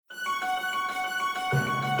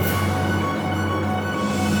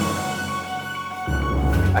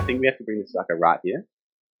I think we have to bring the sucker right here.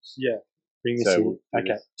 Yeah, bring this So here. we'll do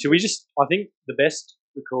Okay. this. Should we just? I think the best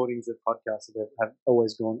recordings of podcasts have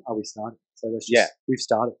always gone. Are we started? So let's just. Yeah. We've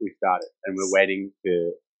started. We started, and we're waiting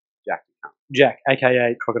for Jack to come. Jack,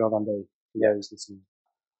 aka Crocodile Dundee. Yeah, who's listening.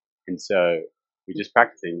 And so we're just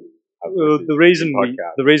practicing. The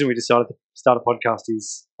reason we decided to start a podcast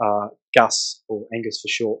is Gus, or Angus for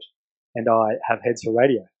short, and I have heads for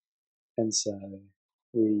radio, and so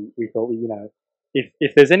we thought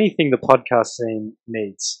if there's anything the podcast scene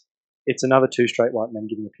needs, it's another two straight white men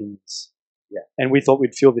giving opinions. Yeah, and we thought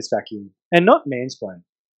we'd fill this vacuum and not mansplain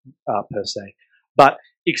per se, but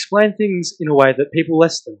explain things in a way that people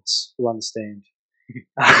less than us will understand.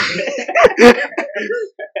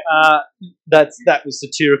 That was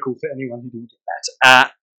satirical for anyone who didn't get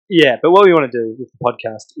that. Yeah, but what we want to do with the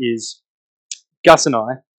podcast is Gus and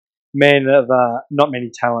I, men of not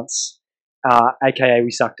many talents, aka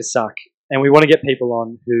we suck to suck, and we want to get people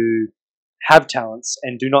on who have talents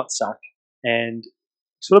and do not suck, and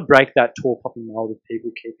sort of break that tall poppy mold of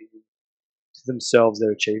people keeping to themselves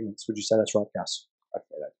their achievements. Would you say that's right, Gus? I'd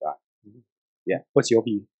say that's right. Mm-hmm. Yeah. What's your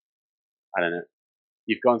view? I don't know.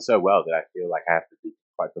 You've gone so well that I feel like I have to be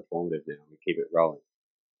quite performative now and keep it rolling.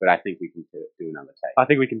 But I think we can do another take. I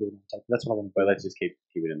think we can do another take. That's what I want to do. But let's just keep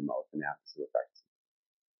it in the mold for now. So we're practicing.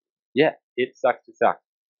 Yeah, it sucks to suck.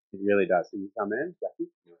 It really does. Is it our man, Jackie?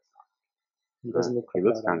 No, it's not. He doesn't look. He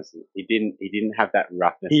looks kind of. He didn't have that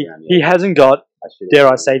roughness around He hasn't got, dare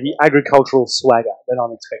I say, the agricultural swagger that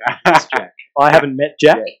I'm expecting from this Jack. I haven't met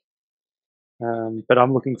Jack, but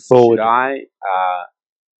I'm looking forward. Should I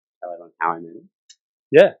tell everyone how I met him?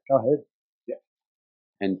 Yeah, go ahead. Yeah.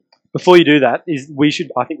 And before you do that, I think we should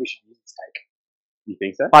use this take. You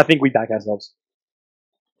think so? I think we back ourselves.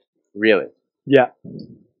 Really? Yeah.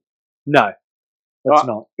 No, let's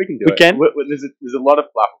not. We can do it. We can. There's a lot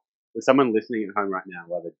of fluff. There's someone listening at home right now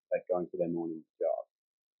while they're going for their morning job.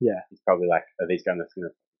 Yeah. It's probably like, are these guys going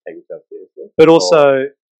to take themselves seriously? But also,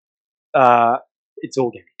 it's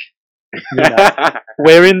organic.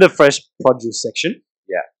 We're in the fresh produce section.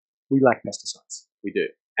 Yeah. We lack pesticides. We do.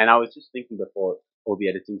 And I was just thinking before all the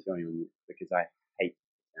editing's going on because I hate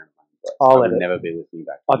the sound of my own voice. I would never be listening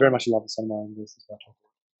back. I very much love the sound of my own voice.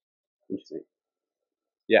 Interesting.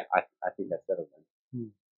 Yeah, I think that's better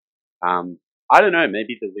then. I don't know.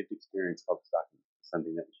 Maybe the lived experience of sucking is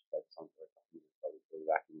something that we should focus on for a couple of minutes. Probably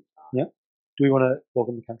back in time. Yeah. Do we want to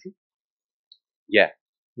welcome the country? Yeah.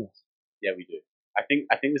 Yes. Yeah, we do. I think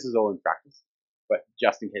this is all in practice, but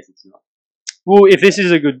just in case it's not. Well, if this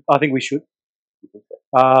is a good, I think we should.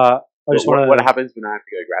 I just want to. What happens when I have to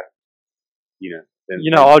go grab it? Then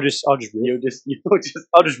I'll just read.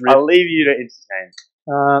 I'll leave you to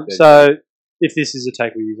entertain. So if this is a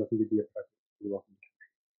take we use, I think it'd be appropriate to be welcome.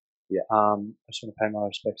 Yeah. I just want to pay my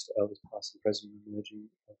respects to elders past and present and emerging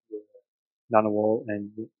of the Ngunnawal and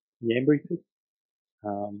Yambri people.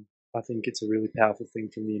 I think it's a really powerful thing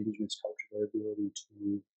from the Indigenous culture, their ability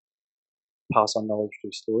to pass on knowledge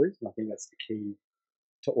through stories, and I think that's the key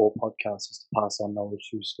to all podcasts, is to pass on knowledge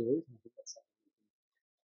through stories. And I think that's something we can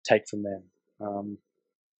take from them.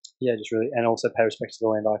 Just really, and also pay respect to the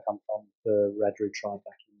land I come from, the Radru tribe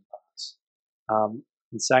back in the past.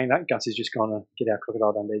 In saying that, Gus is just going to get our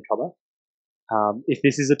Crocodile Dundee cover. If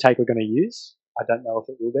this is a take we're going to use, I don't know if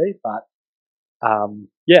it will be, but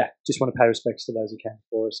just want to pay respects to those who came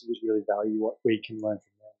before us and just really value what we can learn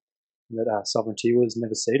from them, and that our sovereignty was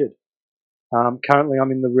never ceded. Currently,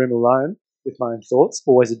 I'm in the room alone with my own thoughts.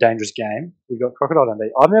 Always a dangerous game. We've got Crocodile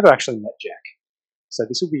Dundee. I've never actually met Jack, so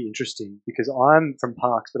this will be interesting because I'm from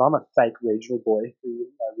Parkes, but I'm a fake regional boy who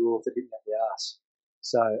rule if it hit me up the arse.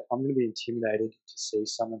 So I'm going to be intimidated to see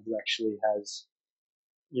someone who actually has,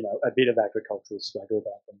 a bit of agricultural swagger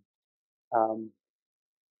about them.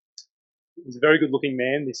 He's a very good-looking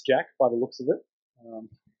man, this Jack, by the looks of it.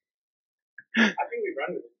 I think we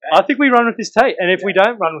run with it. I think we run with this take, and if we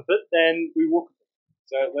don't run with it, then we walk with it.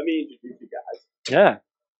 So let me introduce you guys. Yeah.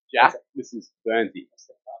 Jack, this is Burnsy.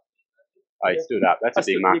 Oh, he stood up. That's a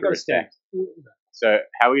big mark of respect. So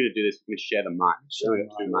how are we going to do this? We're going to share the mic. We've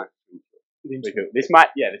got 2 mics. This might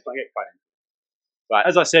get quite interesting. But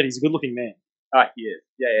as I said, he's a good-looking man. Oh, he is.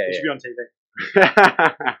 Yeah. He should be on TV.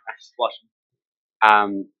 Just blushing.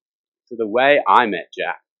 So the way I met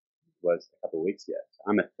Jack was a couple of weeks ago.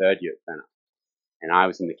 I'm a third year at Fenner, and I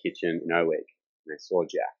was in the kitchen in O-Week, and I saw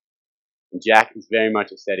Jack. And Jack is very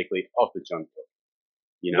much aesthetically of the John Cook.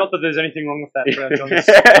 Not that there's anything wrong with that for our John.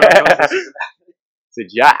 So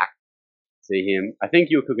Jack, see him. I think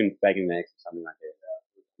you were cooking bacon and eggs or something like that.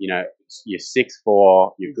 You're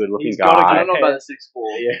 6'4", you're a good-looking guy. I don't know about the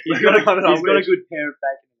 6'4". Yeah. He's got a good pair of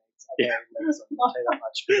bacon and eggs. I can't tell you that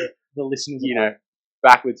much for the listeners.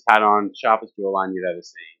 backwards hat on, sharpest jawline you've ever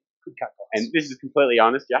seen. Could cut costs. And this is completely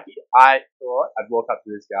honest, Jackie. I thought I'd walk up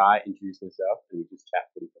to this guy, introduce myself, and we just chat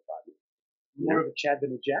for 5 minutes. More of a Chad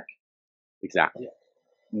than a Jack. Exactly. Yeah.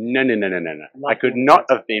 No. I could the not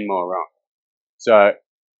words. have been more wrong. So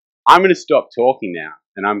I'm going to stop talking now,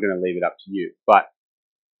 and I'm going to leave it up to you. But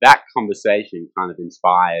that conversation kind of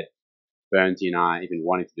inspired Bernsey and I even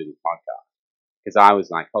wanting to do this podcast. Because I was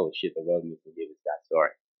like, holy shit, the world needs to hear this guy's story.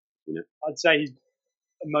 You know? I'd say he's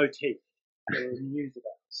a motif. Or a muse of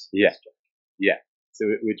ours. Yeah. So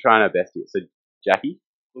we're trying our best here. So, Jackie?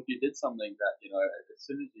 Look, you did something that, as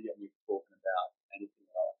soon as you get me talking about anything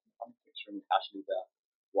else, I'm extremely passionate about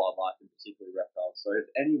wildlife and particularly reptiles. So if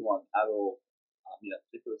anyone at all,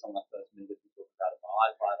 particularly someone I first met, if you talk about it, my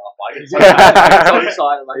eyes light up. I get so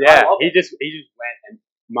excited. Like, Yeah, I love he it. just went, and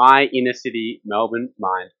my inner city Melbourne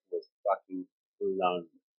mind was fucking blown.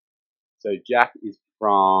 So Jack is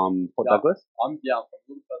from Port Douglas? I'm from a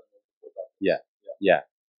little further north of Port Douglas. Yeah.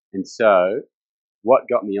 And so what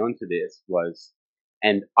got me onto this was,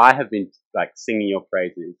 and I have been like singing your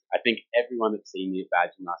praises. I think everyone that's seen me at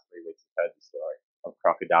Badge in the last 3 weeks has heard the story of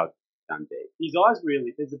Crocodile Dundee. His eyes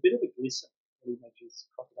really, there's a bit of a glisten when he mentions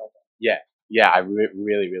Crocodile. Yeah, I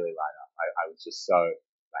really light up. I was just so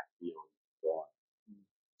like beyond drawn.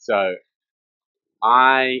 So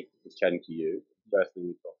I was chatting to you. The first thing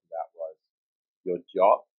we talked about was your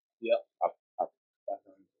job. Yeah. Up Back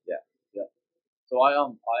home. Yeah. So I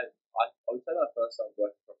would say that I first started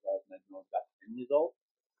working for Crocodile when I was about 10 years old,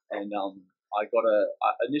 and I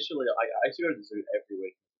initially I used to go to the zoo every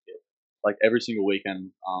week as a kid. Like every single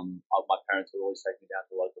weekend, my parents would always take me down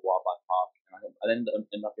to like the wildlife park, and I then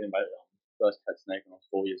ended up getting my first pet snake when I was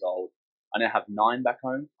 4 years old. I now have 9 back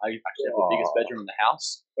home. I actually have the biggest bedroom in the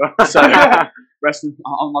house. So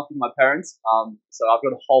I'm lucky my parents. So I've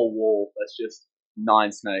got a whole wall that's just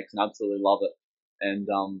 9 snakes, and I absolutely love it. And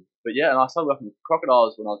but yeah, and I started working with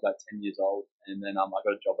crocodiles when I was about 10 years old, and then I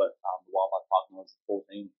got a job at the wildlife park when I was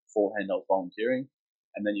 14. Beforehand, I was volunteering,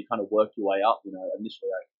 and then you kind of work your way up.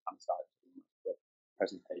 Initially I kind of started doing the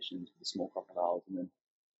presentations with the small crocodiles, and then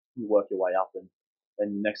you work your way up, and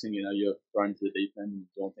then next thing you know, you're thrown into the deep end and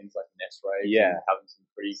doing things like nest raids, and having some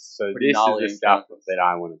pretty this gnarly is the stuff encounters. that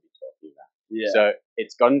I want to be talking about. Yeah. So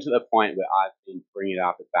it's gotten to the point where I've been bringing it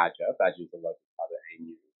up at Badger. Badger's a local club at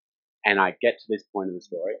ANU. And I get to this point of the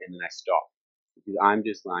story and then I stop. Because I'm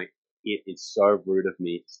just like, it is so rude of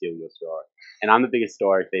me to steal your story. And I'm the biggest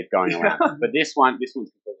story thief going around. But this one's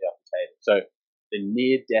completely off the table. So the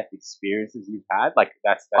near-death experiences you've had, like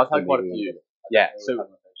that's I've had the quite a meaning few. of it. Yeah. So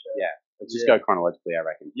let's just go chronologically, I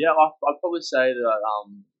reckon. Yeah, I'd probably say that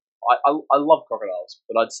I love crocodiles,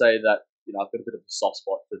 but I'd say that I've got a bit of a soft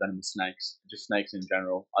spot for venomous snakes, just snakes in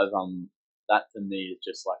general. That to me is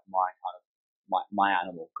just like my kind of my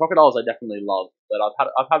animal. Crocodiles I definitely love, but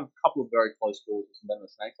I've had a couple of very close calls with some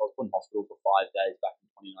venomous snakes. I was put in hospital for 5 days back in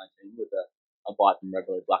 2019 with a bite from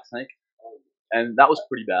red-bellied black snake, and that was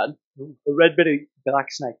pretty bad. The red-bellied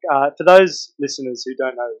black snake. For those listeners who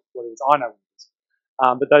don't know what it is, I know what it is.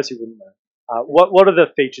 But those who wouldn't know, what are the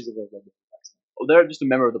features of a red-bellied black snake? Well, they're just a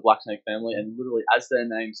member of the black snake family, and literally, as their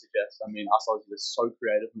name suggests, I mean, us Aussies are so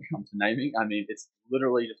creative when it comes to naming. I mean, it's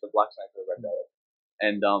literally just a black snake with a red belly,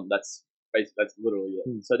 and that's literally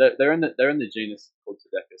it. So they're in the genus called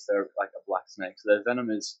Pseudechus. They're like a black snake. So their venom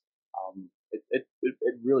is it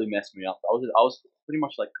really messed me up. I was pretty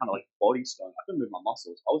much like kind of like body stone. I couldn't move my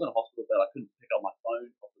muscles. I was in a hospital bed. I couldn't pick up my phone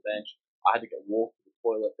off the bench. I had to get walked to the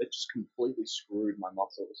toilet. It just completely screwed my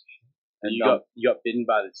muscles. And you got bitten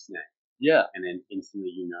by the snake. Yeah. And then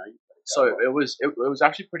instantly So it was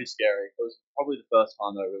actually pretty scary. It was probably the first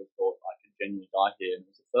time that I really thought I could genuinely die here. And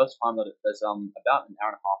it was the first time that there's about an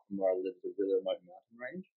hour and a half from where I live, a really remote mountain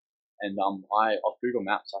range. And off Google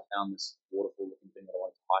Maps I found this waterfall looking thing that I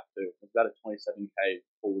wanted to hike to. It's about a 27k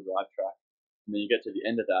four-wheel drive track. And then you get to the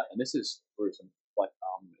end of that, and this is through some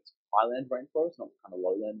it's highland rainforest, not kind of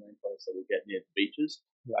lowland rainforest that we get near the beaches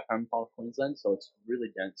back home part of Queensland. So it's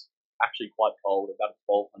really dense, actually quite cold, about a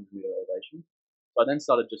 1200 meter elevation. So I then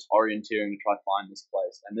started just orienteering to try to find this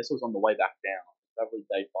place, and this was on the way back down. Probably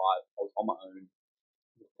day 5. I was on my own.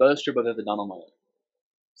 The first trip I've ever done on my own.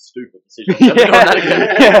 Stupid decision. Never doing that again.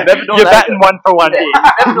 Never doing You're that batting again. 1 for 1 here.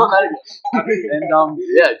 Never doing that again.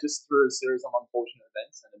 And just through a series of unfortunate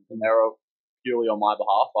events and an error purely on my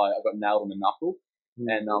behalf, I got nailed on the knuckle.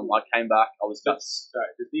 And I came back. I was just. Sorry,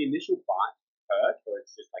 does the initial bite hurt, or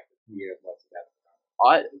it's just like the fear of what's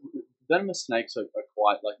about? Venomous snakes are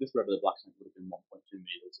quite like this. Red-bellied black snake would have been 1.2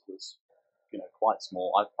 meters. It was, quite small.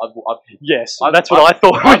 Yes, I've- that's what I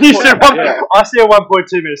thought. I've When you thought- said yeah. I see a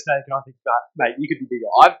 1.2 meter snake and I think, mate, you could be bigger.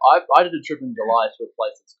 I did a trip in July to a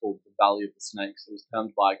place that's called the Valley of the Snakes. It was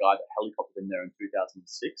filmed by a guy that helicoptered in there in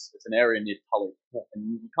 2006. It's an area near Tully, and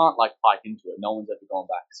you can't like hike into it. No one's ever gone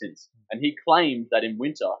back since. And he claimed that in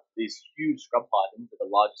winter, these huge scrub pythons, are the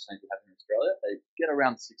largest snake we have in Australia, they get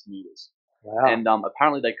around 6 meters. Wow. And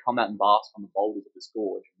apparently they come out and bask on the boulders of this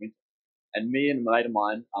gorge in winter. And me and a mate of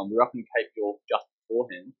mine, we were up in Cape York just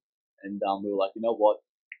beforehand, and we were like, you know what,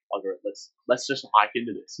 bugger it, let's just hike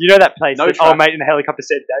into this. You know that place No that old track. mate in the helicopter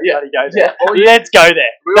said, "Don't Yeah. bloody go there." Yeah. Oh, Let's go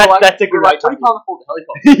there. We were like, That's a we were great like, we idea. can't afford the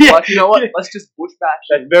helicopter. Yeah. We're like, you know what, Yeah. let's just bush bash.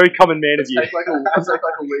 That's very common man of Let's you. take like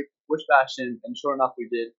a week bush bash, and sure enough, we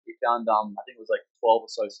did. We found I think it was like 12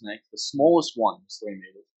 or so snakes. The smallest one was 3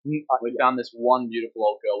 meters. We found this one beautiful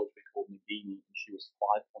old girl which we called Nagini, and she was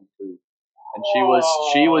 5.2, and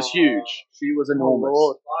she was huge. She was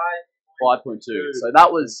enormous. 5.2. So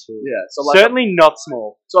that was So like Certainly not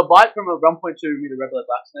small. so a bite from a 1.2 meter red-bellied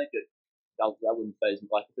black snake, that wouldn't faze me.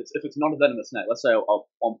 Like if it's not a venomous snake, let's say a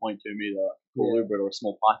 1.2 meter colubrid or a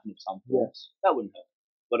small python of some form, that wouldn't hurt.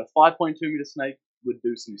 But a 5.2 meter snake would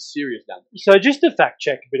do some serious damage. So just to fact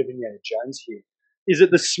check a bit of Indiana Jones here, is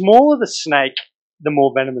it the smaller the snake, the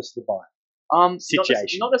more venomous the bite?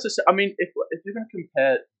 Situation. Not necessarily. I mean, if you're going to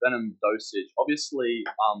compare venom dosage, obviously,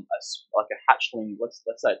 like a hatchling, let's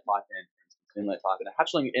say a taipan, for instance, an inland taipan. A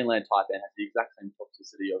hatchling inland taipan has the exact same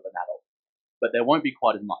toxicity of an adult, but there won't be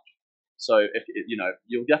quite as much. So if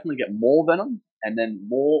you'll definitely get more venom, and then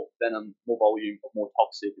more venom, more volume, of more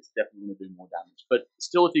toxic. It's definitely going to do more damage. But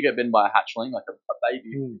still, if you get bitten by a hatchling, like a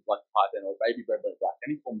baby, like a taipan or a baby red-bellied black,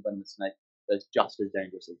 any form of venomous snake, that's just as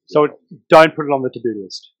dangerous as So don't put it on the to-do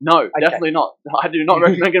list. No, definitely not. I do not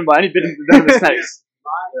recommend getting by any venomous snakes.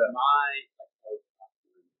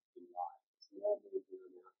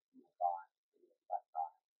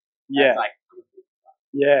 Yeah. Like,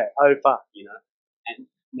 Yeah. Oh fuck. and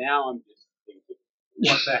now I'm just thinking,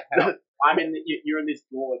 what the hell? I mean, you're in this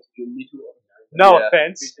gorge, you're middle of No Yeah.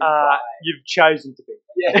 offense. You've chosen to be.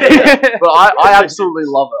 But I absolutely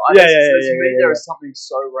love it. There Yeah. is something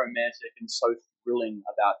so romantic and so thrilling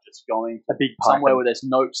about just going A big somewhere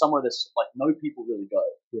python. where there's like no people really go.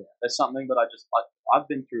 Yeah. There's something that I've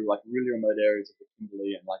been through like really remote areas of the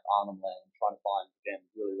Kimberley and like Arnhem Land trying to find again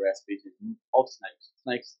really rare species of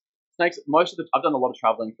snakes. Most of I've done a lot of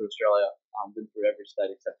traveling through Australia. Been through every state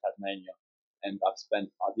except Tasmania, and I've spent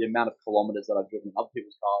the amount of kilometers that I've driven in other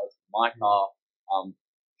people's cars, my car,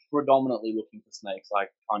 predominantly looking for snakes. I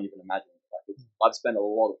can't even imagine. I've spent a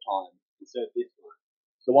lot of time. So this one.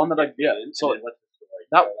 The one that so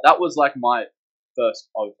that was like my first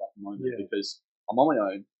moment because I'm on my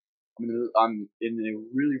own. I'm in a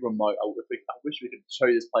really remote. I wish we could show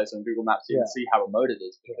you this place on Google Maps so you can see how remote it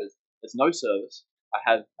is because there's no service. I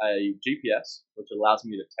have a GPS which allows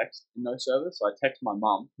me to text in no service. So I text my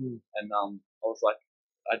mum and I was like,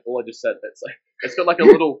 all I just said it's got like a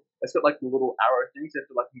little arrow things. You have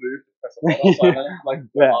to like move to press a button.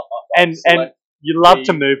 And you love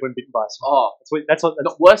to move when bitten by a snake. Oh, that's what.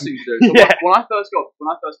 the worst thing to do. So Yeah. when I first got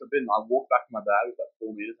bitten, I walked back to my bag. It was like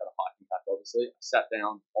 4 meters, had a hiking pack, obviously. I sat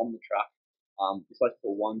down on the track. You're supposed to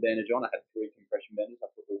put one bandage on. I had 3 compression bandages. I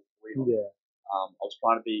put all 3 on. Yeah. I was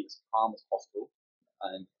trying to be as calm as possible,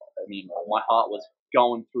 and I mean, my heart was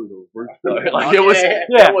going through the roof. Though. Like it was.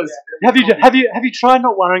 Yeah. It was. Have you tried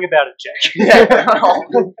not worrying about it, Jack? Yeah.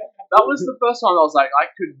 That was the first time I was like, I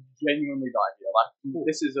could genuinely die here. Like,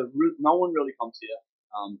 this is no one really comes here.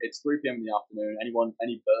 It's 3 p.m. in the afternoon. Any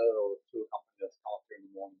bird or tour company that's come up here in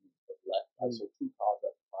the morning has left. I saw 2 cars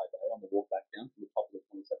that entire day on the walk back down to the top of the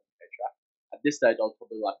 27k track. At this stage, I was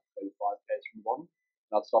probably like 35k's from the bottom.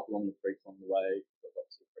 And I'd stop along the creeks on the way. There's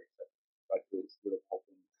obviously creeks that go through this little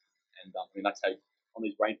helping. And that's how on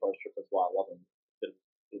these rainforest trips, that's why I love them. Bit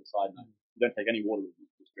of a side note. You don't take any water with you,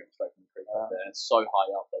 just drink straight from the creek up there. And it's so high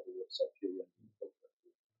up that the water's so pure.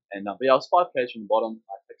 And but yeah, I was 5k's from the bottom.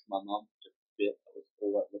 I texted my mum, just a bit. That was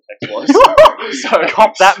all that the text was. So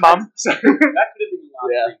Cop that, mum. So, That could have been the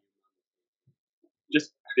last thing.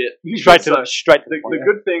 just a bit. Straight to The the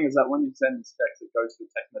good thing is that when you send this text, it goes to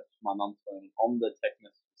a text message to my mum's phone. And on the text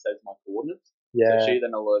message, it says my coordinates. Yeah. So she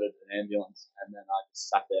then alerted an ambulance, and then I just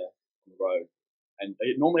sat there on the road. And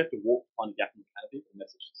you normally have to walk to find a gap in the canopy for the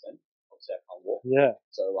message to send. Obviously, I can't walk. Yeah.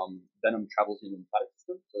 So venom travels in the lymphatic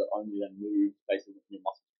system, so that only then moves basically when your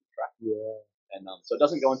muscles contract. Yeah. And so it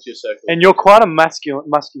doesn't go into your circle. And you're quite a masculine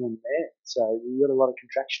man, so you've got a lot of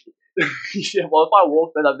contraction. Yeah, well, if I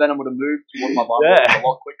walked, then that venom would have moved towards my bum a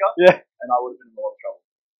lot quicker. Yeah. And I would have been in a lot of trouble.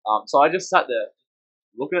 So I just sat there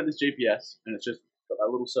looking at this GPS, and it's just got that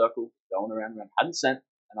little circle going around. Hadn't sent,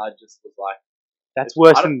 and I just was like, That's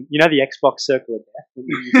worse than the Xbox Circle of Death.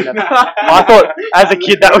 I thought as a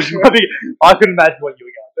kid that was probably. I couldn't imagine what you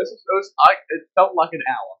were going. It felt like an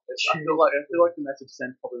hour. I feel like the message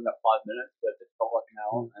sent probably about 5 minutes, but it felt like an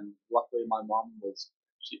hour. And luckily, my mum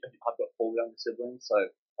I've got 4 younger siblings, so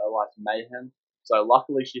her life's mayhem. So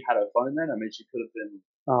luckily, she had her phone then. I mean, she could have been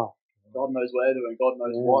God knows where, doing God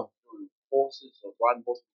knows what, doing horses or riding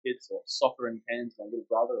horses with kids or soccer in cans with my little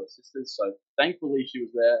brother or sisters. So thankfully, she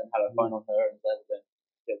was there and had her phone on her and was able to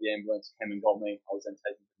get the ambulance, came and got me. I was then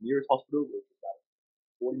taken to the nearest hospital, which was about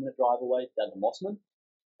a 40-minute drive away, down to Mossman.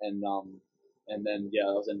 And then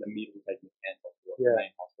I was then immediately taken to Cairns Hospital, the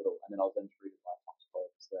main hospital, and then I was then treated by a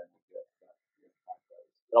toxicologist there. But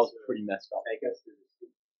I was pretty messed up.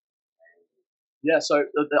 Yeah, so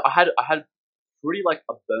I had pretty like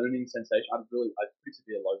a burning sensation. I had pretty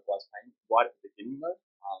severe localized pain right at the beginning though.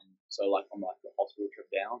 So like on like the hospital trip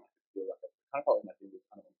down, I could feel like kind of felt like my fingers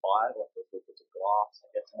kind of on fire, like there was bits of glass, I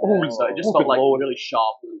guess. So it just felt like really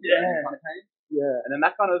sharp, really burning kind of pain. Yeah, and then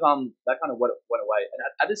that kind of went away. And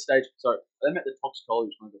at this stage, so I met the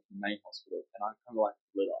toxicologist when I was at the main hospital, and I kind of like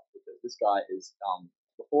lit up because this guy is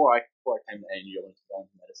before I came to ANU, I went to go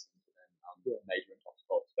into medicine and then major in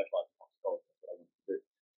toxicology, specialized in toxicology. That's what I wanted to do.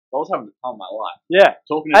 So I was having the time of my life. Yeah,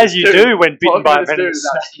 talking to as you do when bitten by a venomous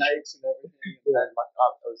snake. Snakes and everything. And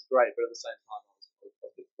it was great, but at the same time, I was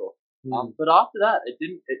a bit short. But after that, it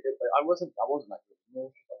didn't. I wasn't like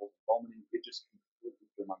nauseous. I wasn't vomiting. It just completely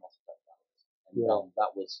threw my muscle back down. And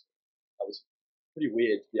that was pretty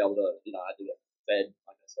weird to be able to, I had to get fed.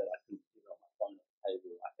 Like I said, I couldn't put it on my phone at the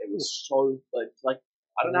table. It was so like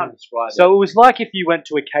I don't know how to describe it. So it was like if you went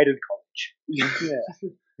to a catered college. Yeah.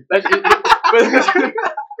 The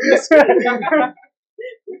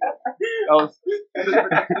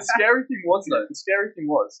scary thing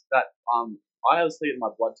was that I was getting my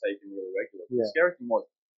blood taken really regularly. Yeah. The scary thing was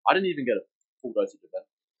I didn't even get a full dosage of venom.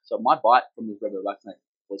 So my bite from this regular vaccine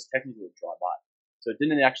was technically a dry bite. So it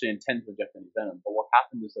didn't actually intend to inject any venom. But what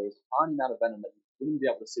happened is there was a tiny amount of venom that you wouldn't be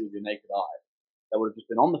able to see with your naked eye that would have just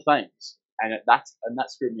been on the fangs, and that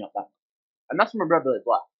screwed me up that much. And that's from a red-bellied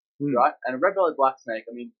black, right? And a red-bellied black snake,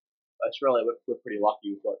 I mean, Australia, we're pretty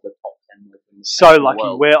lucky. We've got the top 10 most so lucky.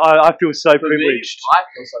 Where I feel so privileged. I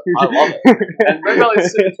feel so. I love it. And red-bellied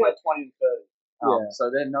is between 20 and 30.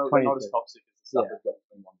 So they're not as toxic as the stuff we've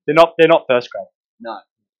got. They're not first grade. No.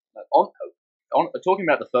 Talking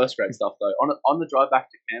about the first grade stuff though, on the drive back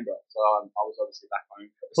to Canberra, so I was obviously back home.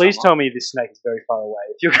 Please tell me this snake is very far away.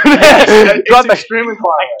 If you're it's extremely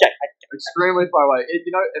far away. Extremely far away.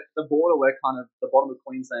 At the border where kind of the bottom of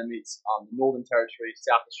Queensland meets Northern Territory,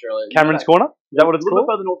 South Australia. Cameron's Corner? Is that what it's called? A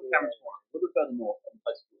little bit further north of Cameron's Corner. A little bit further north,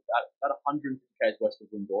 about 150 km west of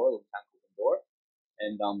Windora, a little town called Windora.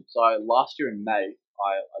 And so last year in May,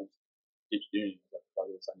 I did uni. I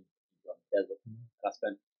was in the desert, and I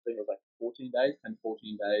spent. I think it was like 10 to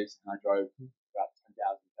 14 days, and I drove about 10,000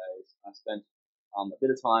 days. And I spent a bit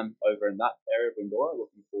of time over in that area of Windora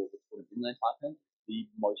looking for what's called an inland taipan, the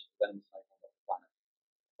most venomous snake on the planet,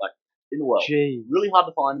 like in the world. Jeez. Really hard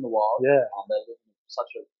to find in the wild. Yeah. They're living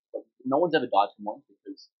in no one's ever died from one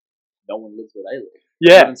because no one lives where they live.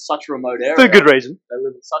 Yeah. They live in such a remote area. For a good reason. They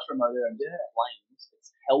live in such a remote area and plains. It's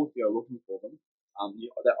hell to go looking for them.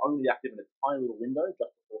 They're only active in a tiny little window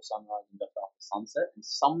just before sunrise and just after sunset, and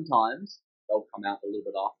sometimes they'll come out a little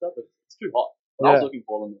bit after, but it's too hot. When I was looking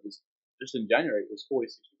for them, it was just in January. It was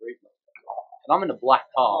 46 degrees, and I'm in a black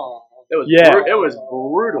car. It was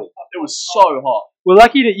brutal. It was so hot. Well,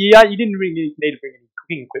 lucky that you didn't really need to bring any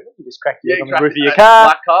cooking equipment. You just cracked it on the roof of your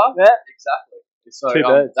car. Black car. Yeah, exactly. So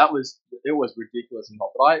it was ridiculous and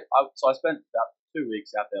hot. But I spent about 2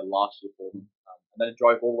 weeks out there last year for them. And then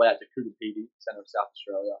drove all the way out to Cougar PD, centre of South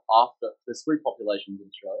Australia. There's 3 populations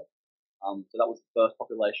in Australia. So that was the first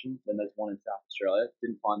population. Then there's one in South Australia.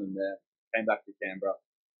 Didn't find them there. Came back to Canberra.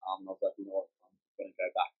 I was like, you know what, I'm going to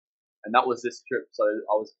go back. And that was this trip. So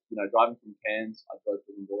I was, driving from Cairns. I drove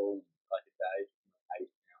to Windora in like a day,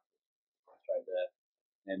 8 hours straight there.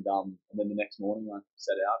 And then the next morning I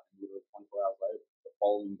set out, and literally 24 hours later, the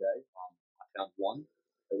following day, I found one.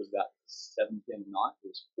 It was about 7 p.m. at night.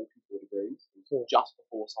 It was 44 degrees. It was just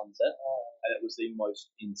before sunset. And it was the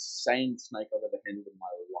most insane snake I've ever handled in my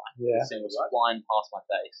life. Yeah. This thing was flying past my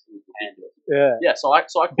face. It was ridiculous. Yeah. Yeah, so I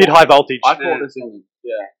bit high voltage. I caught this in.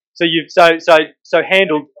 Yeah. So you've so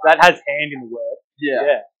handled, that has hand in the word. Yeah.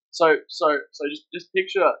 Yeah. So just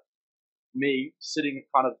picture me sitting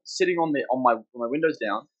on my windows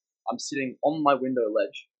down. I'm sitting on my window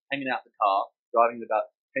ledge, hanging out the car, driving at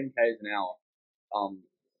about 10 k's an hour.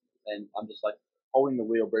 And I'm just like holding the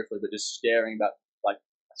wheel briefly, but just staring about like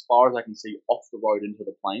a as far as I can see off the road into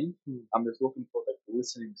the plane. Mm. I'm just looking for the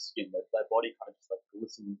glistening skin, their body kind of just like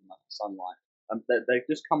glistens in the sunlight. They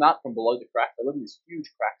just come out from below the crack. They live in these huge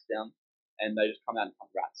cracks down, and they just come out and hunt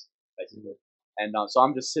rats, basically. And so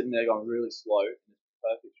I'm just sitting there going really slow in this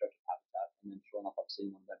perfect stretch of habitat, and then sure enough, I've seen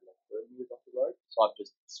one maybe like 30 meters off the road. So I've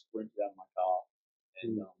just sprinted out of my car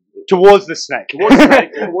and Towards the snake. towards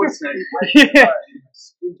snake. Yeah.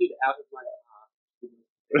 Sprinted out of my car.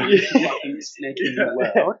 Fucking snake in the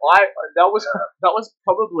world. That was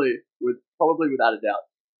probably without a doubt.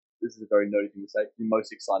 This is a very nerdy thing to say. The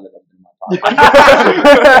most excited I've been in my life.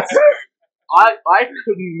 I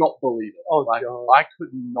could not believe it. Oh, like, God. I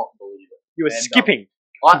could not believe it. You were And, skipping.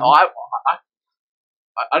 I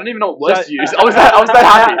don't even know what words to use. I was that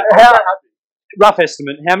happy. Rough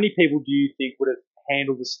estimate, how many people do you think would have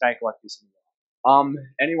handled a snake like this in the wild?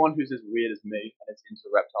 Anyone who's as weird as me and is into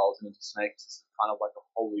reptiles and into snakes is kind of like a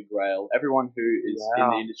holy grail. Everyone who is in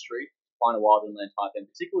the industry, find a wild inland typhoon,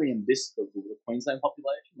 particularly in the Queensland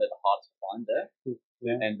population, they're the hardest to find there.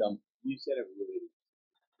 Yeah. And You said it really.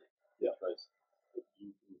 Yeah. You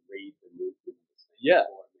can read the movement of the snake. Yeah.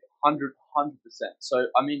 100%. So,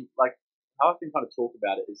 I mean, like, how I can kind of talk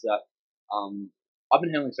about it is that I've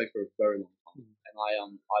been handling snakes for a very long time,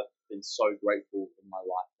 and I've been so grateful in my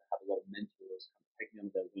life to have a lot of mentors kind of take me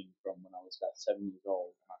under their wing from when I was about 7 years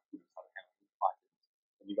old, and I started handling pythons.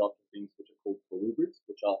 And you got things which are called colubrids,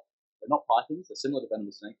 which they're not pythons, they're similar to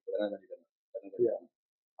venomous snakes, but they don't have any venom.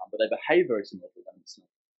 But they behave very similar to venomous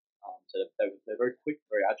snakes. So they're very quick,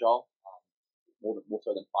 very agile, more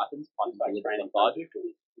so than pythons. Pythons are a little bit lethargic.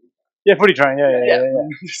 Yeah, footy training. Yeah.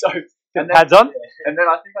 So, and then, pads on. And then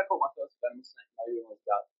I think I caught my first venomous snake maybe when I was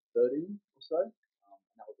about 13 or so. And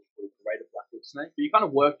that was a called the greater blackwood snake. But you kind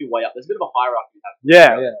of work your way up. There's a bit of a hierarchy you have.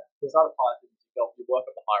 Yeah. You start at pythons, you work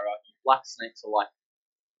up the hierarchy. Black snakes are like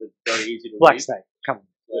very easy to Black read. snake. Come on.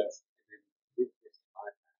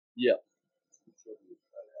 Yeah.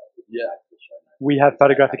 Yeah. We have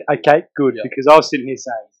photographic. Okay, good. Yeah. Because I was sitting here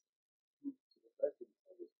saying,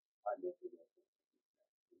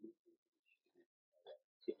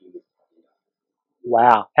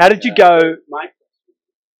 wow. How did you go? My question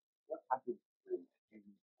is, what happened when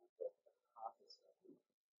you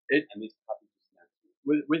and this puppy just snapped?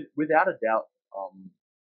 Without a doubt,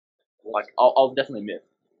 like I'll definitely admit,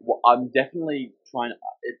 I'm definitely trying.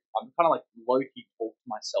 I'm kind of like low key talk to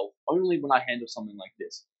myself only when I handle something like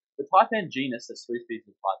this. The taipan genus, there's 3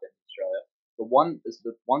 species of taipan in Australia. The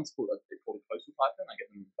one's called a coastal taipan. I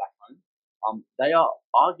get them back home. They are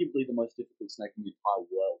arguably the most difficult snake in the entire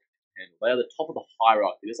world to handle. They are the top of the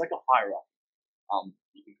hierarchy. There's like a hierarchy.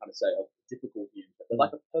 You can kind of say of difficulty. They're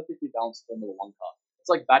like a perfectly balanced Formula 1 car.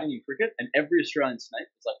 It's like batting in cricket, and every Australian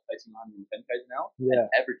snake is like facing 110 k's an hour. Yeah.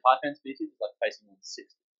 And every taipan species is like facing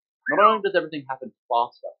 160. Not only does everything happen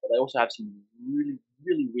faster, but they also have some really,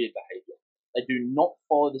 really weird behavior. They do not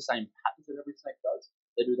follow the same patterns that every snake does.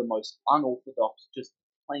 They do the most unorthodox, just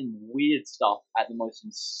plain weird stuff at the most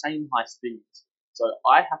insane high speeds. So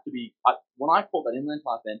I have to be. When I caught that inland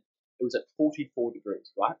taipan, it was at 44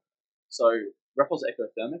 degrees, right? So reptiles are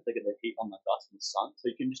ectothermic; they get their heat on the dust and the sun. So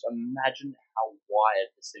you can just imagine how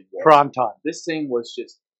wired this thing was. Prime time. This thing was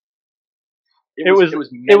just. It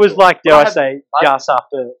was like, dare I say, Gus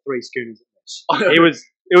after 3 schooners.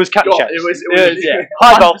 It was cutting checks. It was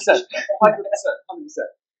high voltage. 100%.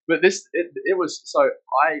 But it was so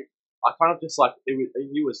I kind of just like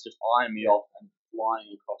he was just eyeing me off and flying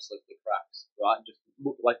across like the cracks, right? And just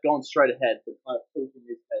like going straight ahead, but kind of tilting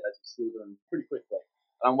his head as he slid in pretty quickly.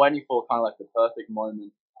 And I'm waiting for kind of like the perfect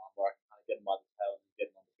moment where I can kind of get him by the tail and get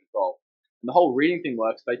him under control. And the whole reading thing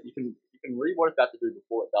works, but you can read what it's about to do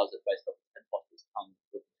before it does it based off the head posture, tongue,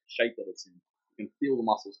 the shape that it's in. You can feel the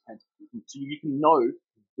muscles tense. So you can know.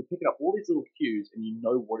 You're picking up all these little cues and you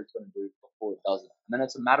know what it's going to do before it does it. And then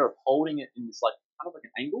it's a matter of holding it in this like kind of like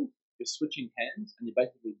an angle. You're switching hands and you're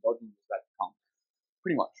basically dodging this back tongue.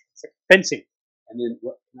 Pretty much. It's like fencing. And then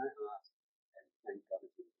what can I ask? And thank God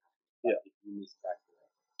if you miscalculate.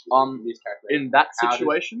 In that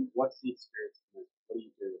situation, what's the experience? What do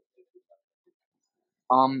you do?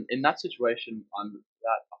 In that situation, I'm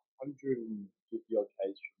at 150 odd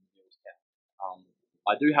k's from the nearest town.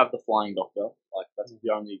 I do have the flying doctor. Like that's the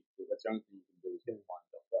only thing you can do is get a flying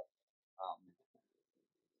doctor.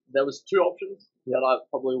 There was 2 options that I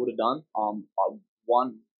probably would have done.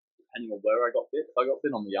 One, depending on where I got bit. If I got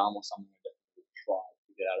bit on the arm or something, I definitely would try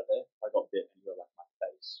to get out of there. If I got bit anywhere like my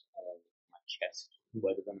face, my chest,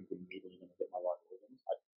 where the venom would immediately going to hit my right organs,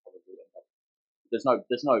 I'd probably end up. There's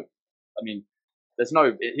no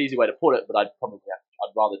easy way to put it, but I'd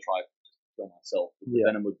rather try to kill myself. The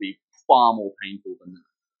venom would be far more painful than that.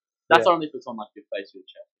 That's only if it's on like your face or your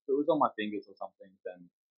chest. If it was on my fingers or something, then.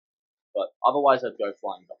 But otherwise, I'd go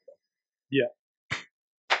flying crocodile.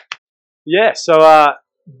 Yeah. So,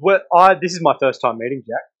 this is my first time meeting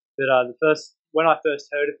Jack. But when I first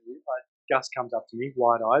heard of you, Gus comes up to me,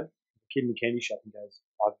 wide-eyed, kid in the candy shop, and goes,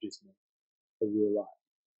 "I've just met a real life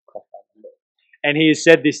crocodile." And he has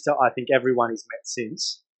said this to, I think, everyone he's met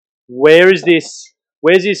since. Where's this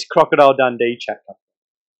Crocodile Dundee chat come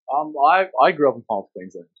from? I grew up in Palm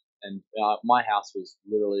Queensland, and my house was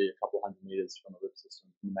literally a couple hundred meters from the river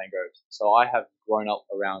system, from the mangroves. So I have grown up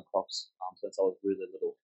around crocs since I was really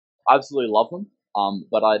little. I absolutely love them,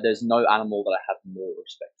 but there's no animal that I have more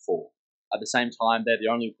respect for. At the same time, they're the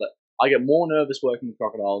only. I get more nervous working with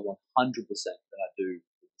crocodiles 100% than I do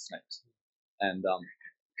with the snakes, and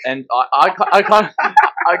I kind of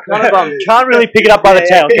can't really pick it up by the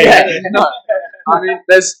tail. No, I mean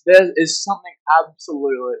there is something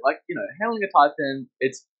absolutely handling a taipan.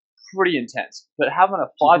 It's pretty intense, but having a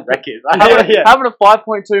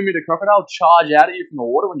 5.2 meter crocodile charge out at you from the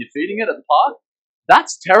water when you're feeding it at the park,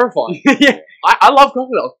 that's terrifying. I love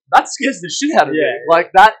crocodiles. That scares the shit out of me.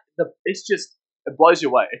 Like that, it blows you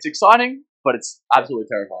away. It's exciting, but it's absolutely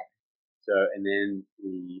terrifying. So, and then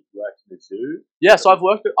we worked in the zoo. Yeah, so I've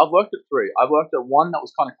worked at 3. I worked at one that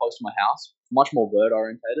was kind of close to my house, much more bird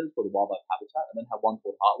orientated for the wildlife habitat, and then had one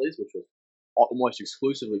called Hartley's, which was almost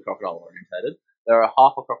exclusively crocodile orientated. There are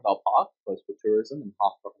half a crocodile park, close for tourism, and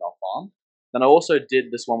half a crocodile farm. Then I also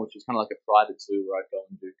did this one, which was kind of like a private zoo where I'd go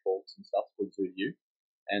and do talks and stuff called Zoo U.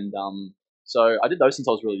 And so I did those since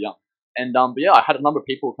I was really young. And but yeah, I had a number of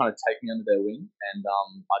people kind of take me under their wing, and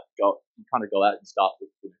I'd go out and start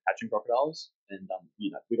with catching crocodiles. And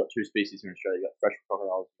we got 2 species here in Australia. You got freshwater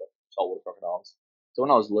crocodiles, you got saltwater crocodiles. So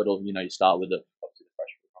when I was little, you start with obviously the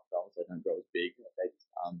freshwater crocodiles. They don't grow as big.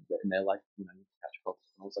 And they're like you catch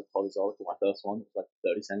crocodiles. When I was like polyzoic, my first one, it was like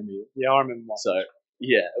 30 centimeters. Yeah, I remember. So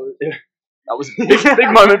yeah, that was a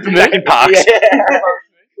big moment for me. Back in parks.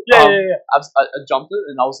 Yeah. I jumped it,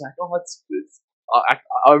 and I was like, oh, that's good. I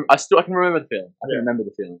can remember the feeling. I can remember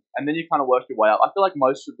the feeling. And then you kind of work your way up. I feel like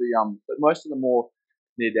most of the more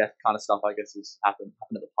near-death kind of stuff, I guess, has happened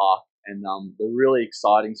at the park. And the really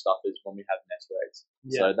exciting stuff is when we have nest raids.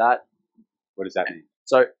 Yeah. So what does that mean?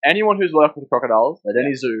 So anyone who's worked with crocodiles at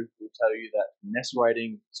any zoo will tell you that nest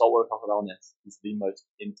raiding saltwater crocodile nests is the most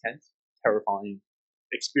intense, terrifying,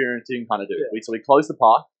 experiencing kind of do. So we close the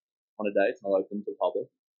park on a day. It's not open to the public.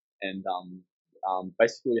 And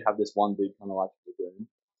basically we have this one big kind of like lagoon,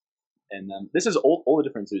 and this is all the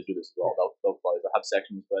different zoos do this as well. They'll close. They have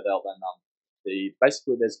sections where they'll then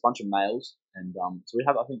basically there's a bunch of males, and so we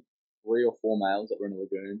have I think 3 or 4 males that were in a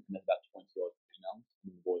lagoon, and there's about 20 odd females,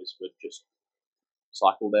 and the boys would just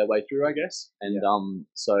cycle their way through, I guess. And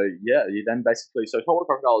so yeah, you then basically saltwater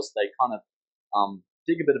crocodiles, they kind of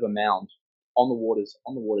dig a bit of a mound on the water's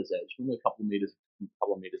edge, only a couple of meters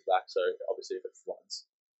back. So obviously if it floods,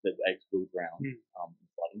 the eggs will drown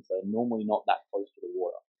flooding. So normally not that close to the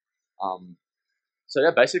water. So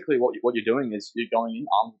yeah, basically what you're doing is you're going in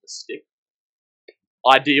armed with a stick.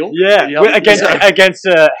 Ideal. Yeah. Against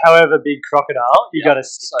a however big crocodile, you got a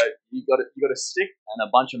stick. So you got a stick and a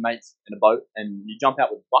bunch of mates in a boat, and you jump out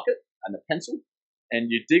with a bucket and a pencil, and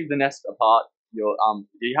you dig the nest apart. You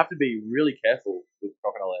have to be really careful with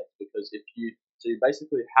crocodile eggs, because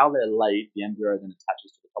basically how they're laid, the embryo then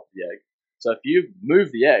attaches to the top of the egg. So if you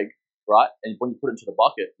move the egg, right, and when you put it into the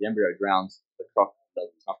bucket, the embryo drowns, the crocodile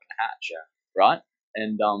is not going to hatch, right?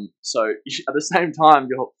 And so at the same time,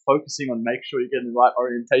 you're focusing on making sure you're getting the right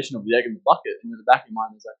orientation of the egg in the bucket, and in the back of your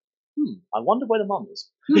mind is like, I wonder where the mum is.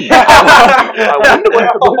 I wonder where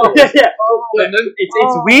the mum is. And then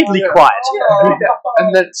it's weirdly quiet.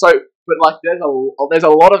 And then but like there's a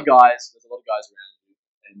lot of guys around you,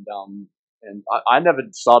 and I never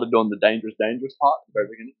started doing the dangerous part at the very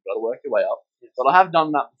beginning. You've got to work your way up. But I have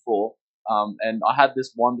done that before, and I had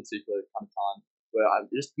this one particular kind of time where I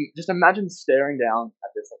just imagine staring down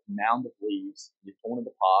at this like mound of leaves. You're torn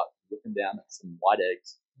apart, looking down at some white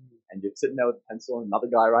eggs, and you're sitting there with a pencil and another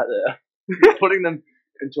guy right there, putting them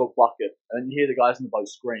into a bucket, and then you hear the guys in the boat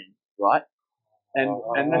scream, right? And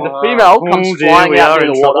then the female comes flying out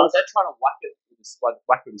in the water. They're trying to whack it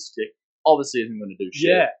with a stick. Obviously, isn't going to do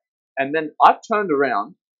shit. Yeah. And then I've turned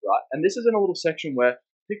around, right? And this is in a little section where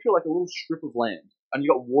picture like a little strip of land, and you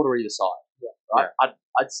got water either side, right? Yeah.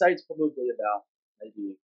 I'd say it's probably about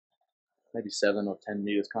maybe 7 or 10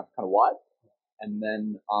 meters, kind of wide. And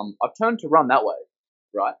then I've turned to run that way,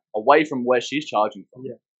 right, away from where she's charging from.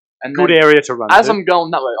 Yeah. And good area to run. As I'm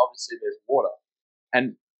going that way, obviously there's water,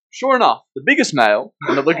 and sure enough, the biggest male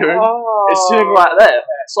in the lagoon is sitting right there.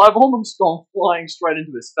 So I've almost gone flying straight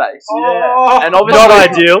into his face. Yeah. And obviously, Not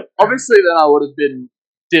ideal. Obviously, then I would have been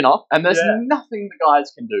dinner, and there's Yeah. nothing the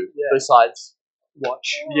guys can do Yeah. besides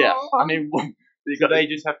Watch. yeah. I mean, So they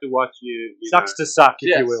just have to watch you. Sucks to suck,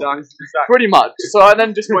 if you will. pretty much. So I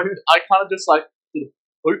then just went. I kind of just like did a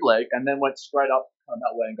bootleg, and then went straight up kind of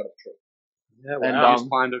that way and got a tree. Yeah, And, You just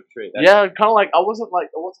climbed up a tree. Yeah, kind of like I wasn't like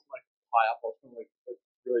high up. I was kind of like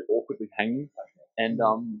really awkwardly hanging. And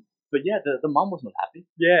but yeah, the mum was not happy.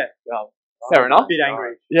 Yeah. Fair enough. A bit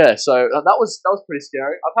angry. Yeah, so that was pretty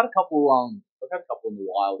scary. I've had a couple in the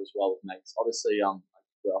wild as well with mates. Obviously, a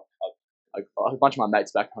bunch of my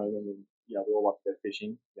mates back home, and we all like to go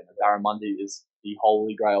fishing. Barramundi is the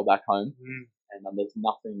holy grail back home, and there's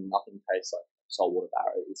nothing tastes like saltwater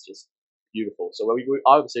barra. It's just beautiful. So I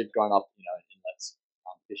obviously growing up, inlets,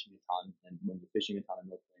 fishing a ton, and when we're fishing a ton in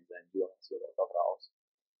North Queensland, we also see a lot of crocodiles.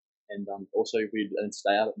 And also we'd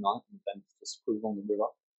stay out at night and then just cruise along the river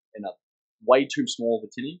in a way too small of a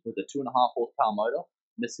tinny with a 2.5 horsepower motor.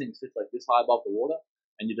 And this thing sits like this high above the water,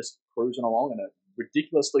 and you're just cruising along at a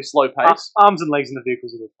ridiculously slow pace. Arms and legs in the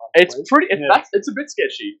vehicles are the fun. It's pretty. It's a bit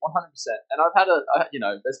sketchy, 100%. And I've had I've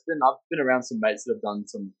been around some mates that have done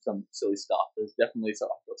some silly stuff. There's definitely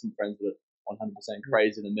I've got some friends that are 100%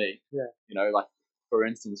 crazier than me. Yeah. Like for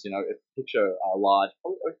instance, if picture a large,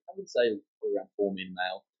 I would say probably around 4 meter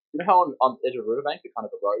male. You know how on the edge of a riverbank it kind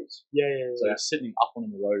of erodes? Yeah. So he's sitting up on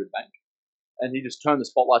an eroded bank, and he just turned the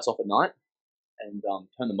spotlights off at night, and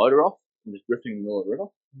turned the motor off, and just drifting in the middle of the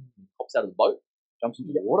river. Hops out of the boat, jumps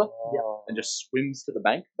into the water, and just swims to the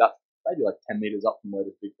bank, about maybe like 10 meters up from where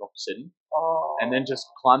the big rock's sitting, and then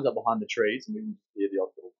just climbs up behind the trees, and we can hear the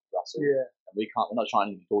odd little rustle. Yeah. And we're not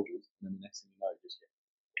shining any torches, and then the next thing you know,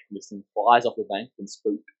 this thing flies off the bank and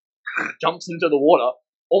spooked, jumps into the water,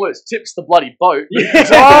 almost tips the bloody boat. The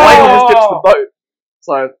weight almost tips the boat.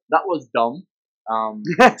 So that was dumb.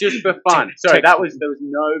 Just for fun. Sorry, there was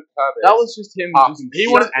no purpose. That was just him. He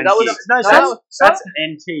wanted. That's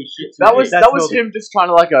NT shit. That was him just trying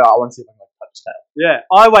to I want to see if I can touch his tail. Yeah,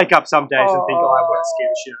 I wake up some days and think I want to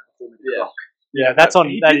scare the shit out of the Yeah, that's on.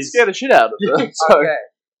 He that did is scare the shit out of it. So, Okay.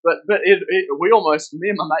 But we almost, me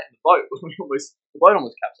and my mate in the boat, the boat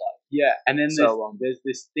almost capsized. Yeah, and then So, there's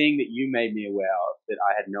this thing that you made me aware of that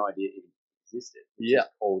I had no idea even existed. Which is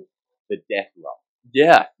called the death roll.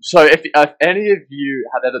 Yeah. So if any of you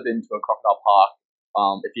have ever been to a crocodile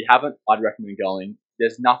park, if you haven't, I'd recommend going.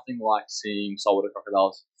 There's nothing like seeing saltwater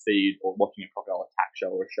crocodiles feed or watching a crocodile attack show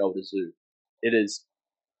or a show at a zoo. It is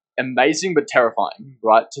amazing but terrifying,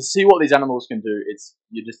 right? To see what these animals can do,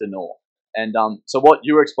 you're just in awe. And so what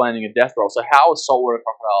you were explaining, a death roll. So how a saltwater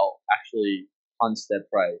crocodile actually hunts their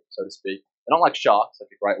prey, so to speak. They're not like sharks, like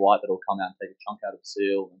a great white that'll come out and take a chunk out of a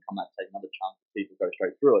seal and come out and take another chunk. The teeth will go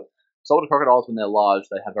straight through it. Saltwater crocodiles, when they're large,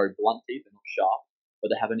 they have very blunt teeth. They're not sharp, but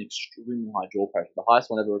they have an extremely high jaw pressure. The highest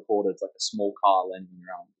one ever recorded is like a small car landing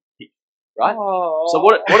around the teeth, right? So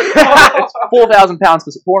it's 4,000 pounds,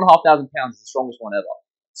 4,500 pounds is the strongest one ever.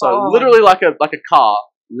 So literally like a car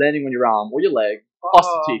landing on your arm or your leg, plus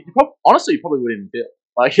the teeth. Honestly, you probably wouldn't even feel.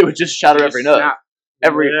 Like it would just shatter every nerve.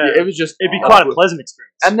 It was just. It'd be quite a pleasant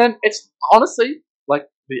experience. And then it's honestly like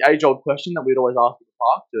the age-old question that we'd always ask at the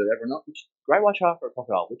park to everyone: great white shark or a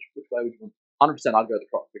crocodile? Which way would you want? 100%, I'd go the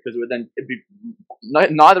croc because it'd be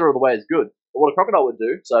neither of the way is good. But what a crocodile would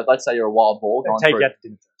do, so let's say you're a wild boar going take you out to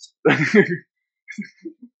dinner first.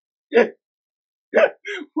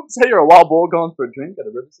 Say you're a wild boar going for a drink at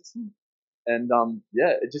a river system, and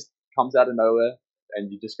it just comes out of nowhere,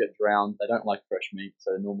 and you just get drowned. They don't like fresh meat,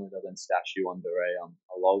 so normally they'll then stash you under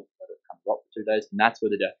a log that it kind of rot for 2 days, and that's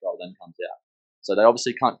where the death roll then comes out. So they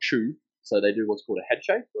obviously can't chew, so they do what's called a head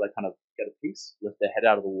shake, where they kind of get a piece, lift their head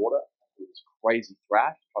out of the water, do this crazy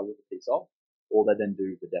thrash, try to rip a piece off, or they then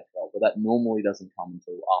do the death roll. But that normally doesn't come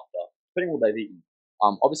until after, depending on what they've eaten.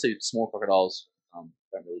 Obviously, small crocodiles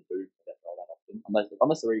don't really do the death roll that often,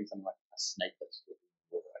 unless they're eating something like a snake that's in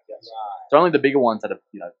the water, I guess. Right. So only the bigger ones that have,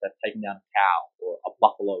 they've taken down a cow or a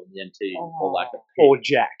buffalo in the NT, or like a pig. Or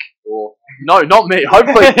Jack. Or no, not me.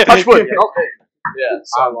 Hopefully, touch wood, not me. Yeah.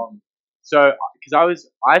 So because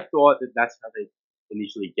I thought that's how they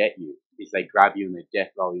initially get you, is they grab you and they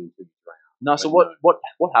death roll you into the ground. No, so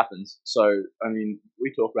what happens? So I mean,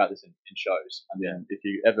 we talk about this in shows. I mean, if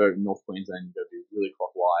you ever in North Queensland, you go be really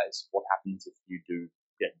clockwise. What happens if you do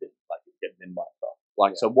get bitten? Like you get bitten by a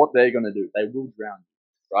frog. So what they're going to do? They will drown you,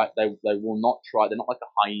 right? They will not try. They're not like a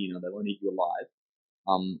hyena. They won't eat you alive.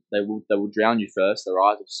 They will drown you first. Their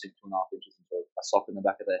eyes will sink 2.5 inches into a socket in the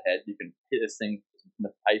back of their head. You can hit this thing in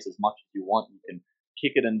the face as much as you want. You can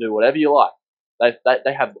kick it and do whatever you like.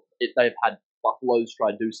 They've had buffaloes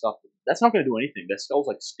try to do stuff. That's not going to do anything. Their skull's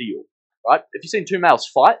like steel, right? If you've seen two males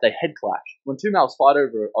fight, they head clash. When two males fight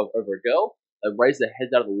over a girl, they raise their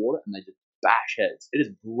heads out of the water and they just bash heads. It is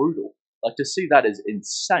brutal. Like, to see that is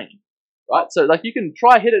insane, right? So, like, you can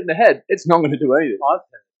try hit it in the head. It's not going to do anything. I've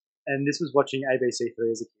heard, and this was watching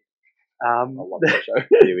ABC3 as a kid. I love that show.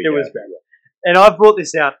 It was great. And I've brought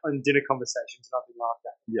this out on dinner conversations, and I've been laughed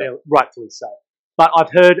at. Yeah. Rightfully so. But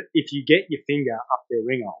I've heard if you get your finger up their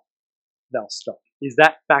ringhole, they'll stop. Is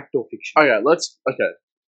that fact or fiction? Okay.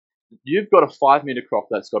 You've got a 5 meter croc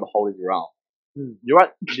that's got a hold of your arm. You're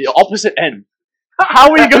at the opposite end.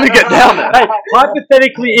 How are you going to get down there? Hey,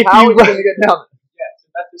 hypothetically, if How you are you going to get down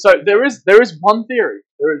there? So there is one theory.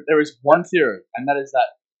 There is one theory, and that is that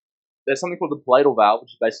there's something called the bladal valve,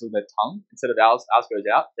 which is basically their tongue. Instead of ours goes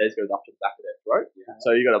out, theirs goes up to the back of their throat. Yeah.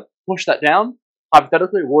 So you got to push that down.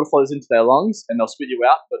 Hypothetically, water flows into their lungs, and they'll spit you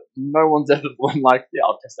out. But no one's ever been like, yeah,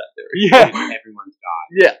 I'll test that theory. Yeah, Everyone's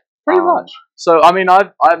died. Yeah, pretty much. So I mean, but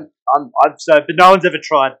no one's ever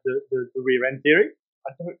tried the rear end theory.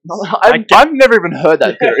 I've never even heard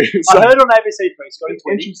that theory. So. I heard on ABC3. Scotty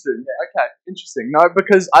Interesting. Yeah. Okay, interesting. No,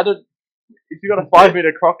 because I don't. If you got a 5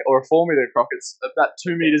 meter croc or a 4 meter croc, it's about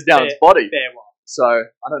 2 meters down its body. Fair one. So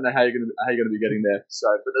I don't know how you're gonna be getting there. So,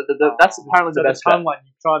 but that's apparently the best. The tongue one,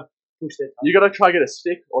 you try and push their tongue. You got to try to get a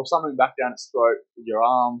stick or something back down its throat with your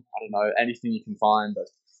arm. I don't know, anything you can find,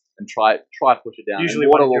 and try push it down. Usually,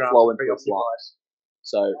 water will flow into its lungs.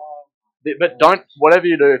 So, but don't, whatever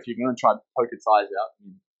you do, if you're going to try to poke its eyes out,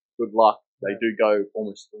 good luck. They do go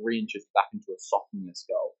almost 3 inches back into a socket in the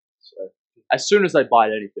skull. So as soon as they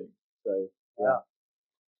bite anything, so yeah,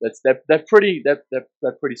 they're pretty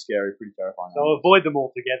scary, pretty terrifying. So avoid them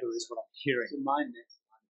altogether is what I'm hearing. So my next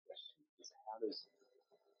question is, how does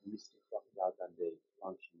Mr. Crocodile Dundee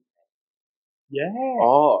function? Yeah.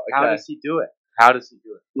 Oh, okay. How does he do it? How does he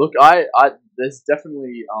do it? Look, there's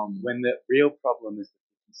definitely when the real problem is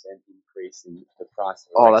the 50% increase in the price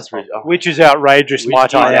of oh, that's really, which is outrageous,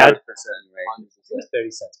 might I add. 100%.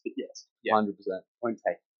 30 cents, but yes, 100%. Point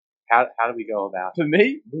taken. How do we go about it? For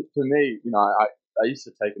me, I used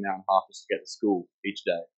to take an hour and a half just to get to school each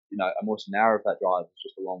day. Almost an hour of that drive was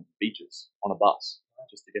just along the beaches on a bus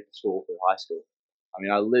just to get to school for high school. I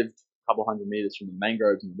mean, I lived a couple hundred meters from the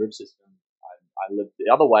mangroves and the river system. I lived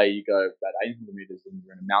the other way. You go about 800 meters and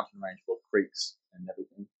you're in a mountain range full of creeks and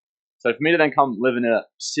everything. So for me to then come live in a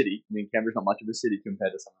city, I mean, Canberra's not much of a city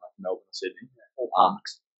compared to something like Melbourne or Sydney.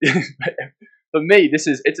 For me, it's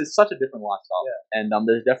such a different lifestyle, and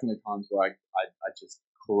there's definitely times where I just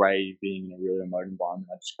crave being in a really remote environment.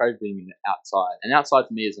 I just crave being outside, and outside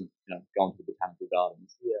for me isn't going to the botanical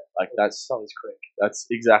gardens. Yeah, like that's Sully's Creek. That's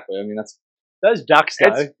exactly. I mean, that's those ducks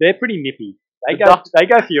though. They're pretty nippy. They go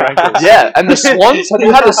for your ankles. Yeah, and the swans. Have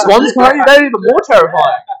you had the swans? They're even more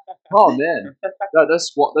terrifying. Oh man, no,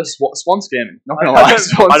 those swans scare me. Not gonna lie,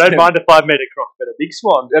 I don't mind a 5 meter croc, but a big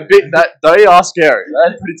swan. They are scary.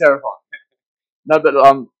 They're pretty terrifying. No, but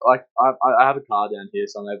I have a car down here,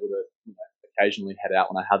 so I'm able to occasionally head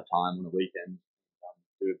out when I have time on the weekend,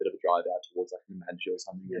 do a bit of a drive out towards like Manji or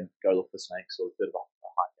something, and go look for snakes or a bit of a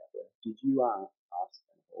hike out there. Did you ask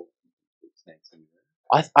them all the snakes in there?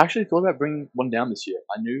 I actually thought about bringing one down this year.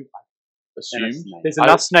 I assumed there's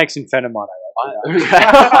enough snakes in Fenner, might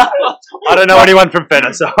I don't know anyone from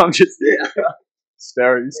Fenner, so I'm just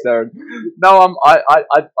staring. No, I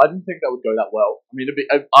didn't think that would go that well. I mean,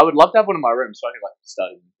 I would love to have one in my room so I could like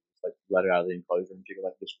study, like let it out of the enclosure and she could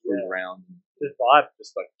like just cruise around, and just vibe,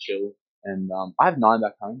 just like chill. And I have 9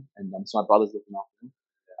 back home, and so my brother's looking after them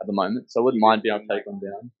at the moment, so I wouldn't mind being able to take one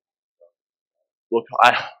down. Look,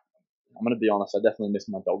 I'm going to be honest, I definitely miss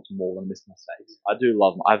my dogs more than I miss my snakes. I do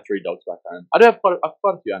love them. I have 3 dogs back home. I do have quite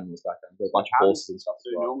a few animals back home. There's a bunch of horses and stuff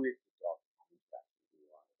as well. Normally dogs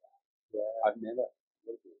I've never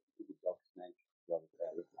looked at the dog snake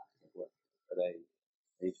they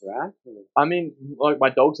interact? I mean, like my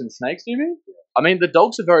dogs and snakes, do you mean? Yeah. I mean, the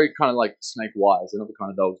dogs are very kind of like snake wise. They're not the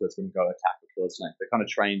kind of dogs that's going to go attack or kill a snake. They're kind of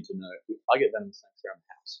trained to know. I get venomous snakes around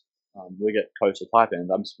the house. We get coastal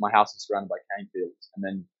taipans. My house is surrounded by cane fields, and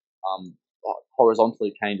then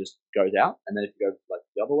horizontally cane just goes out, and then if you go like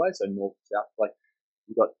the other way, so north to south, like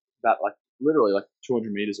you've got that like literally like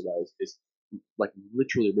 200 meters away is like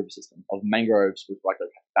literally a river system of mangroves with like a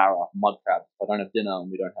barra, mud crab. I don't have dinner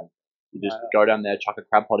and we don't have. You just go down there, chuck a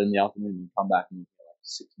crab pot in the afternoon, and you come back and you get like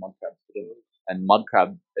 6 mud crabs for dinner. And mud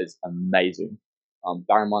crab is amazing.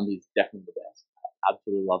 Barramundi is definitely the best. I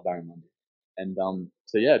absolutely love barramundi. And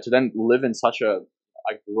so yeah, to then live in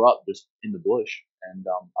I grew up just in the bush, and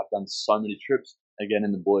I've done so many trips again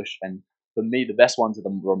in the bush. And for me, the best ones are the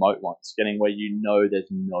remote ones, getting where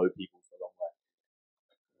there's no people for a long way.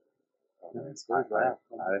 No, it's good. Wow.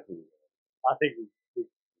 I don't think I think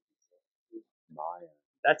my.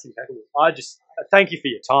 that's impeccable. I just thank you for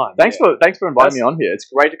your time. Thanks for inviting me on here. It's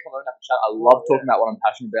great to come on and have a chat. I love talking about what I'm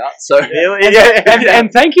passionate about. So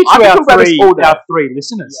And thank you I to can talk about this all day. our three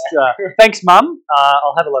listeners. Thanks, Mum.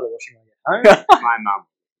 I'll have a lot of washing when I get home. My mum.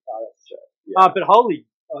 that's true. But holy,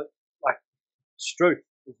 like, struth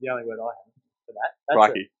is the only word I have for that.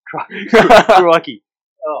 Crikey. Crikey.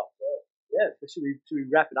 Oh, yeah. Should we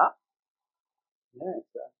wrap it up? Yeah.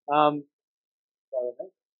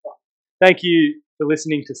 Thank you for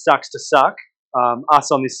listening to Sucks to Suck.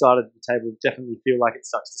 Us on this side of the table definitely feel like it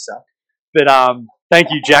sucks to suck. But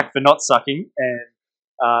thank you, Jack, for not sucking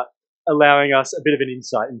and allowing us a bit of an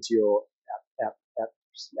insight into your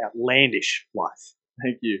outlandish life.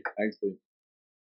 Thank you. Thanks, Lee.